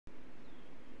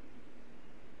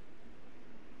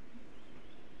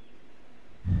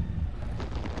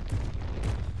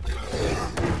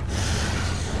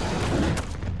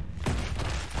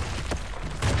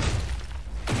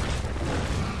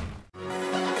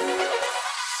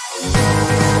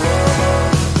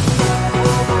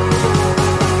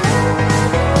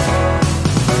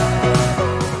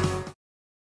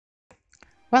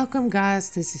Welcome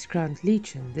guys, this is Crown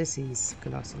Legion. This is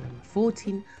Colossus number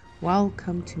 14.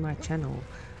 Welcome to my channel.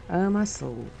 Oh my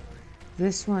soul.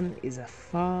 This one is a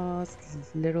fast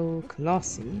little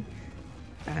Colossi.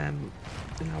 And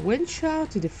I went sure how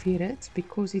to defeat it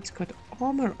because it's got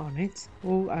armor on it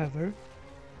all over.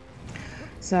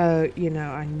 So,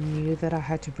 I knew that I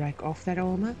had to break off that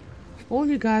armor. All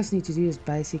you guys need to do is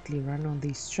basically run on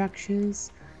these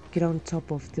structures, get on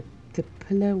top of the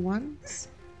pillar ones,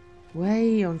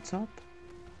 way on top,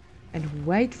 and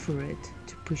wait for it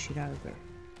to push it over.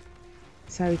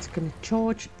 So it's going to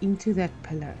charge into that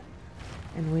pillar,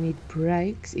 and when it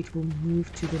breaks it will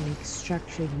move to the next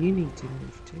structure you need to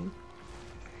move to.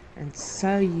 And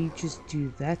so you just do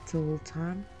that the whole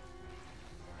time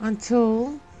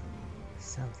until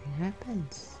something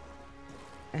happens.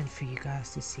 And for you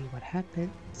guys to see what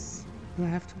happens, you'll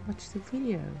have to watch the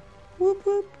video. Whoop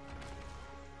whoop.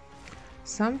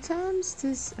 Sometimes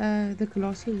the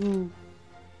Colossi will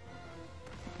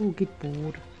get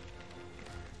bored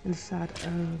and decide,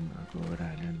 oh my god,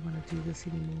 I don't want to do this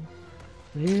anymore.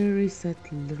 Where is that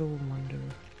little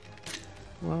wanderer?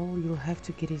 Well, you'll have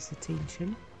to get his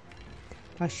attention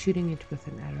by shooting it with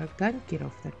an arrow. Don't get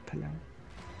off that pillar.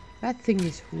 That thing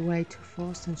is way too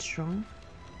fast and strong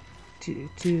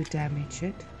to damage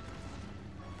it.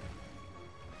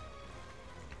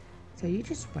 So you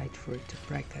just wait for it to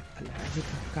break that pillar, as you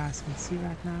guys can see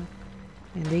right now,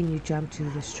 and then you jump to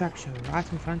the structure right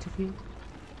in front of you,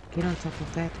 get on top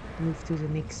of that, move to the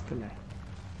next pillar,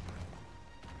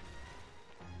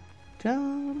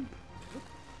 jump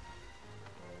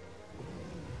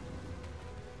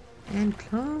and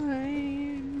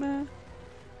climb.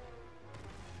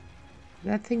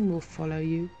 That thing will follow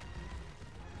you,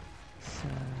 so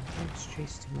don't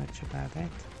stress too much about that.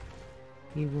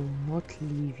 He will not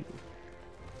leave you.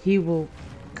 He will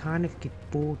kind of get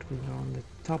bored when you're on the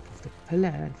top of the pillar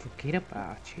and forget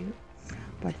about you.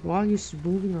 But while you're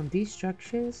moving on these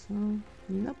structures, well,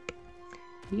 nope.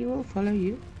 He will follow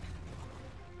you.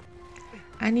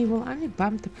 And he will only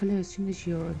bump the pillar as soon as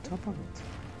you're on top of it.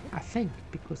 I think,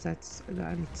 because that's the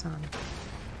only time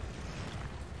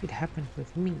it happened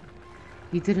with me.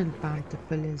 He didn't bump the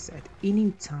pillars at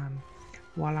any time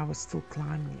while I was still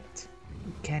climbing it.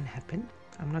 It can happen.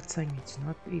 I'm not saying it's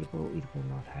not, it will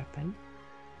not happen.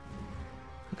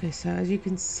 Okay, so as you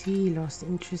can see, he lost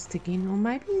interest again, or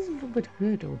maybe he's a little bit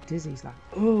hurt or dizzy. He's like,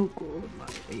 oh god, my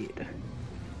head.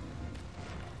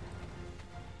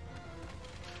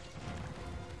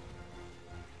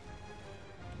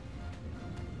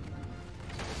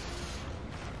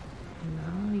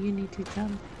 Now you need to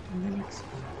jump on the next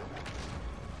one.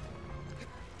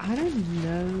 I don't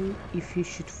know if you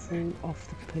should fall off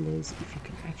the pillars if you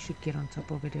can actually get on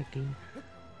top of it again.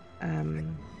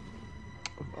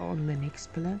 On the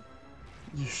next pillar,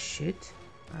 you should.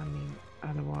 I mean,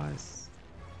 otherwise,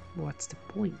 what's the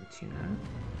point,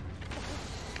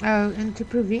 Oh, and to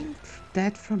prevent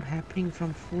that from happening,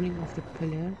 from falling off the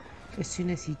pillar as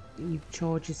soon as he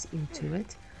charges into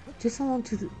it, just hold on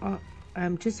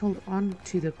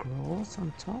to the grass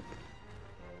on top,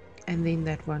 and then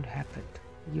that won't happen.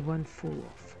 You won't fall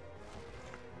off.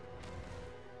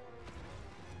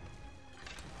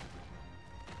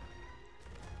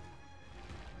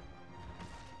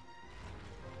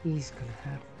 He's gonna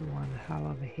have one hell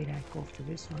of a headache after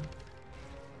this one.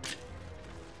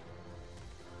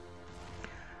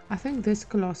 I think this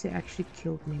Colossi actually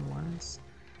killed me once.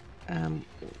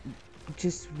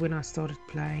 Just when I started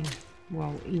playing,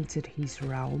 well, entered his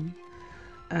realm.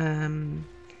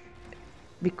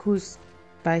 Because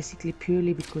basically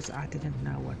purely because I didn't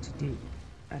know what to do.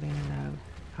 I didn't know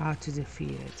how to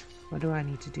defeat it. What do I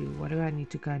need to do? What do I need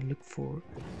to go and look for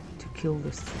to kill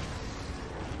this thing?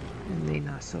 And then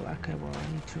I saw, okay, well, I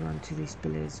need to run to these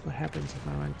pillars. What happens if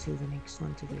I run to the next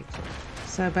one, to the next one?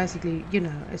 So basically,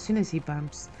 as soon as he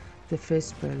bumps the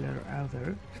first pillar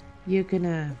over, you're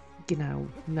gonna,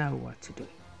 know what to do.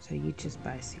 So you just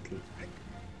basically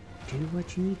do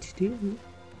what you need to do.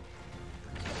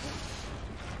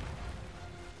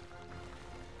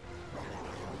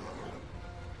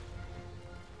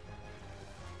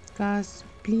 Guys,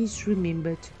 please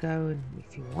remember to go, and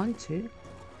if you want to,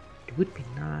 it would be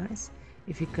nice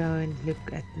if you go and look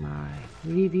at my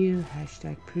review,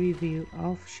 #preview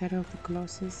of Shadow of the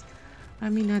Colossus. I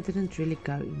mean, I didn't really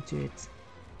go into it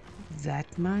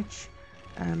that much.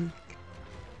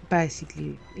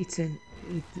 Basically, it's an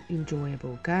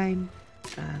enjoyable game,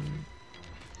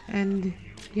 and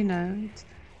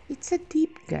it's a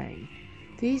deep game.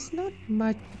 There's not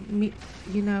much,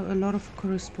 a lot of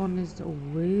correspondence or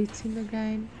words in the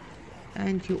game,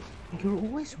 and you're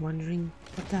always wondering,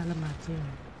 what the hell am I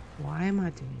doing? Why am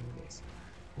I doing this?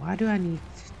 why do I need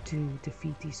to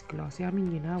defeat these Colossi? I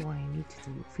mean, you know why I need to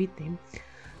defeat them,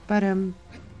 but you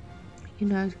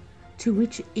know, to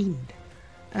which end?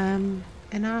 And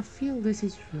I feel this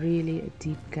is really a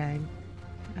deep game,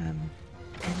 and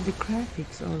the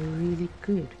graphics are really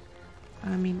good.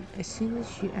 I mean, as soon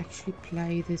as you actually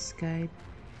play this game,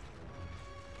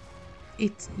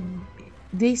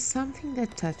 there's something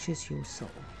that touches your soul.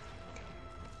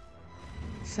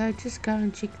 So just go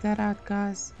and check that out,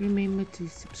 guys. Remember to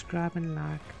subscribe and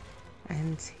like,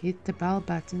 and hit the bell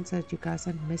button so that you guys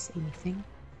don't miss anything.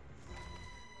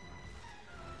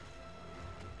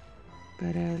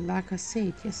 But like I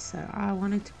said, yes, so I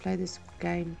wanted to play this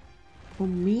game for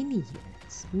many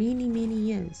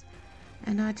years,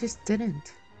 and I just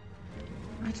didn't.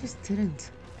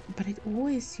 But it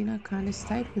always, you know, kind of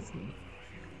stayed with me.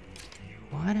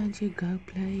 Why don't you go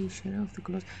play Shadow of the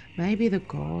Colossus? Maybe the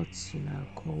gods, you know,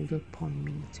 called upon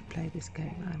me to play this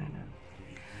game. I don't know.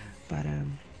 But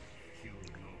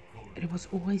it was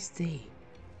always there.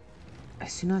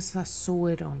 As soon as I saw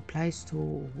it on Play Store,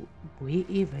 or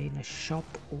wherever, in a shop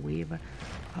or wherever,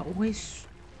 I always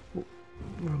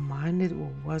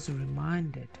was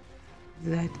reminded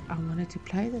that I wanted to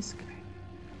play this game.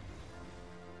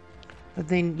 But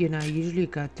then, you know, I usually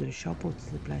go to the shop or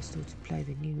to the Play Store to play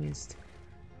the newest,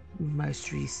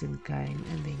 most recent game,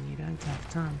 and then you don't have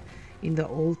time. In the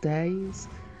old days,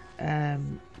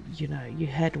 you know, you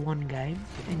had one game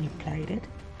and you played it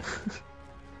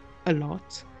a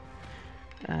lot.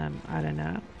 I don't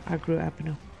know, I grew up in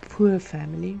a poor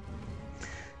family,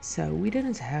 so we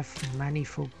didn't have money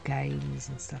for games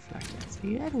and stuff like that. So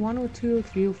you had 1 or 2 or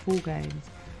 3 or 4 games,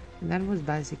 and that was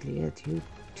basically it. You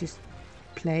just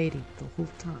played it the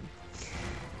whole time.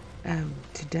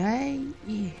 Today,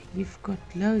 yeah, you've got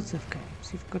loads of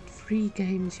games, you've got free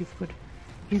games, you've got,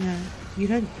 you know, you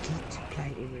don't get to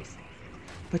play everything,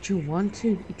 but you want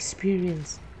to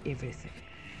experience everything,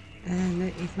 and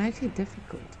it makes it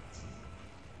difficult.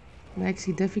 It makes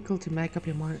it difficult to make up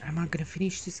your mind, am I going to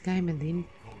finish this game and then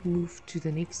move to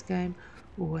the next game,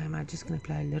 or am I just going to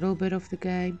play a little bit of the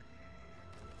game?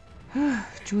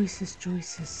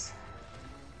 Choices.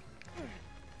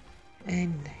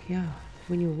 And yeah,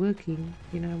 when you're working,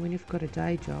 you know, when you've got a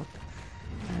day job,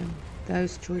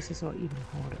 those choices are even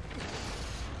harder,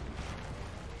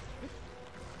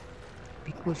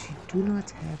 because you do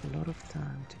not have a lot of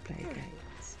time to play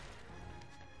games.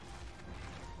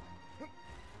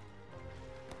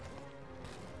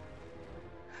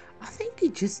 I think he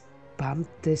just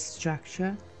bumped this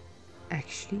structure,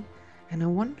 actually, and I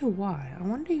wonder why. I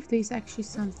wonder if there's actually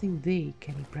something there.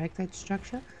 Can he break that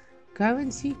structure? Go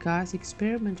and see, guys.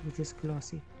 Experiment with this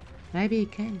Colossi. Maybe he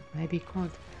can, maybe he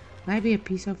can't. Maybe a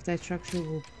piece of that structure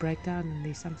will break down and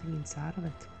there's something inside of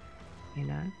it, you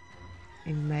know,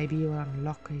 and maybe you'll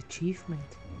unlock an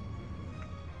achievement.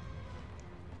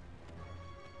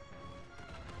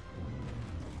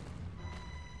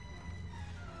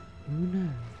 Who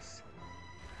knows?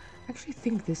 I actually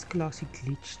think this Colossi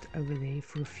glitched over there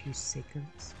for a few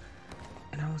seconds,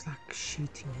 and I was like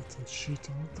shooting it,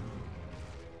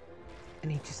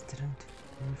 and he just didn't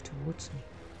move towards me.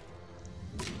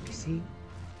 You see?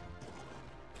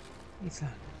 It's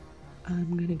like,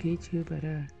 I'm gonna get you, but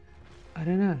I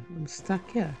don't know, I'm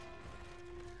stuck here.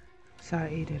 So I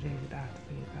edited it out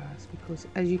for you guys, because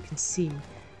as you can see,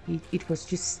 it was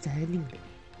just standing there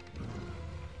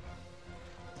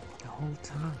the whole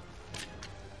time.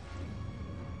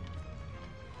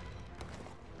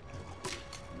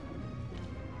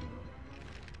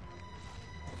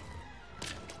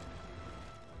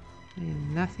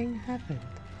 And nothing happened.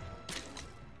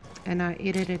 And I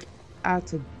edited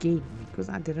out again because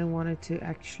I didn't want it to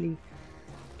actually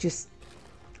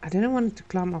I didn't want it to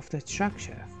climb off that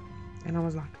structure. And I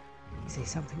was like, is there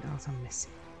something else I'm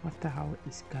missing? What the hell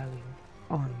is going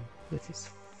on with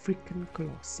this freaking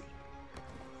Colossi?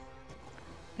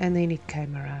 And then it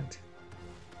came around.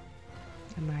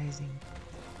 Amazing.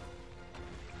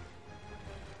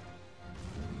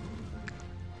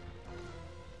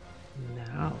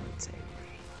 Now it's angry.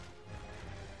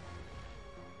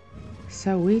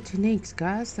 So where to next,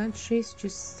 guys? Don't stress,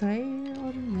 just stay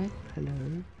on that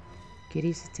pillow. Get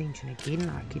his attention again,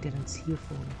 like he didn't see you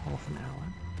for half an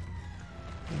hour.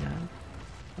 You know,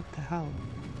 what the hell?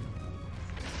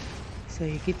 So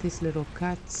you get this little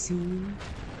cutscene,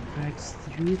 breaks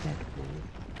through that wall.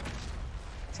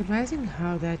 It's amazing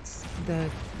how that's the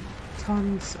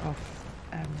tons of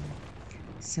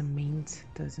cement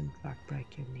doesn't like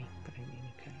break your neck, but in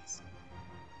any case.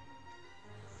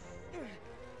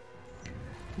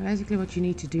 Basically what you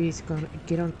need to do is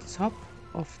get on top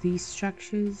of these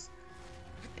structures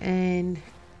and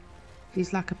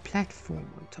there's like a platform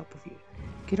on top of you.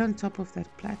 Get on top of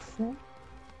that platform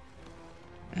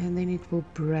and then it will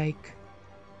break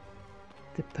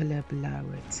the pillar below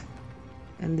it,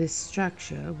 and this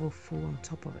structure will fall on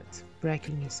top of it,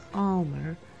 breaking his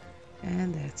armor,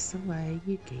 and that's the way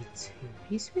you get to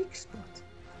his weak spot.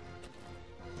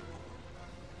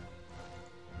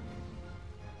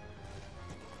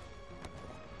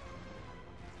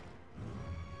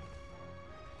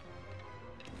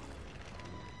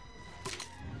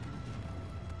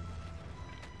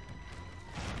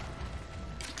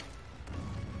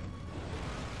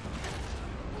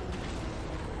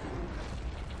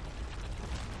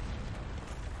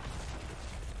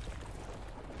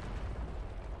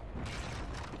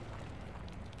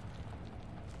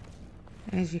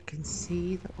 As you can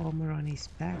see, the armor on his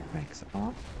back breaks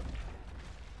off.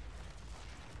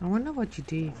 I wonder what you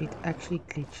do if it actually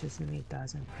glitches and it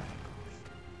doesn't break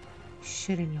off.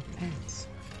 Shit in your pants.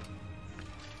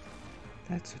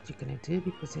 That's what you're gonna do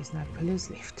because there's no pillars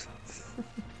left.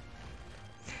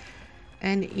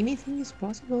 And anything is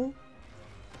possible.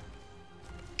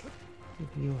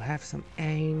 You'll have some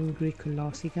angry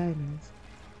Colossi gamers.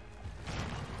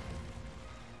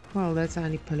 Well, that's the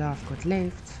only pillar I've got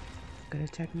left. Gotta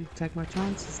take my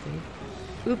chances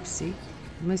there. Oopsie,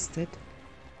 missed it.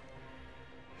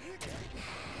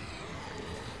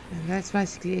 And that's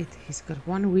basically it. He's got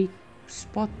one weak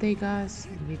spot there, guys,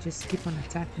 and we just keep on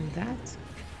attacking that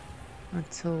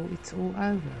until it's all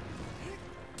over.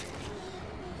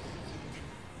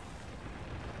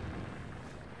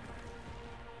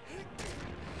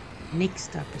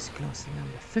 Next up is Colossi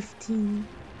number 15.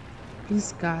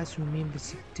 Please, guys, remember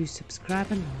to subscribe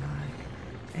and like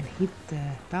and hit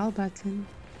the bell button,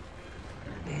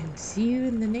 and see you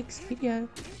in the next video.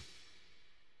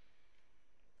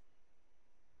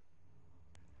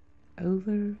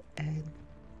 Over and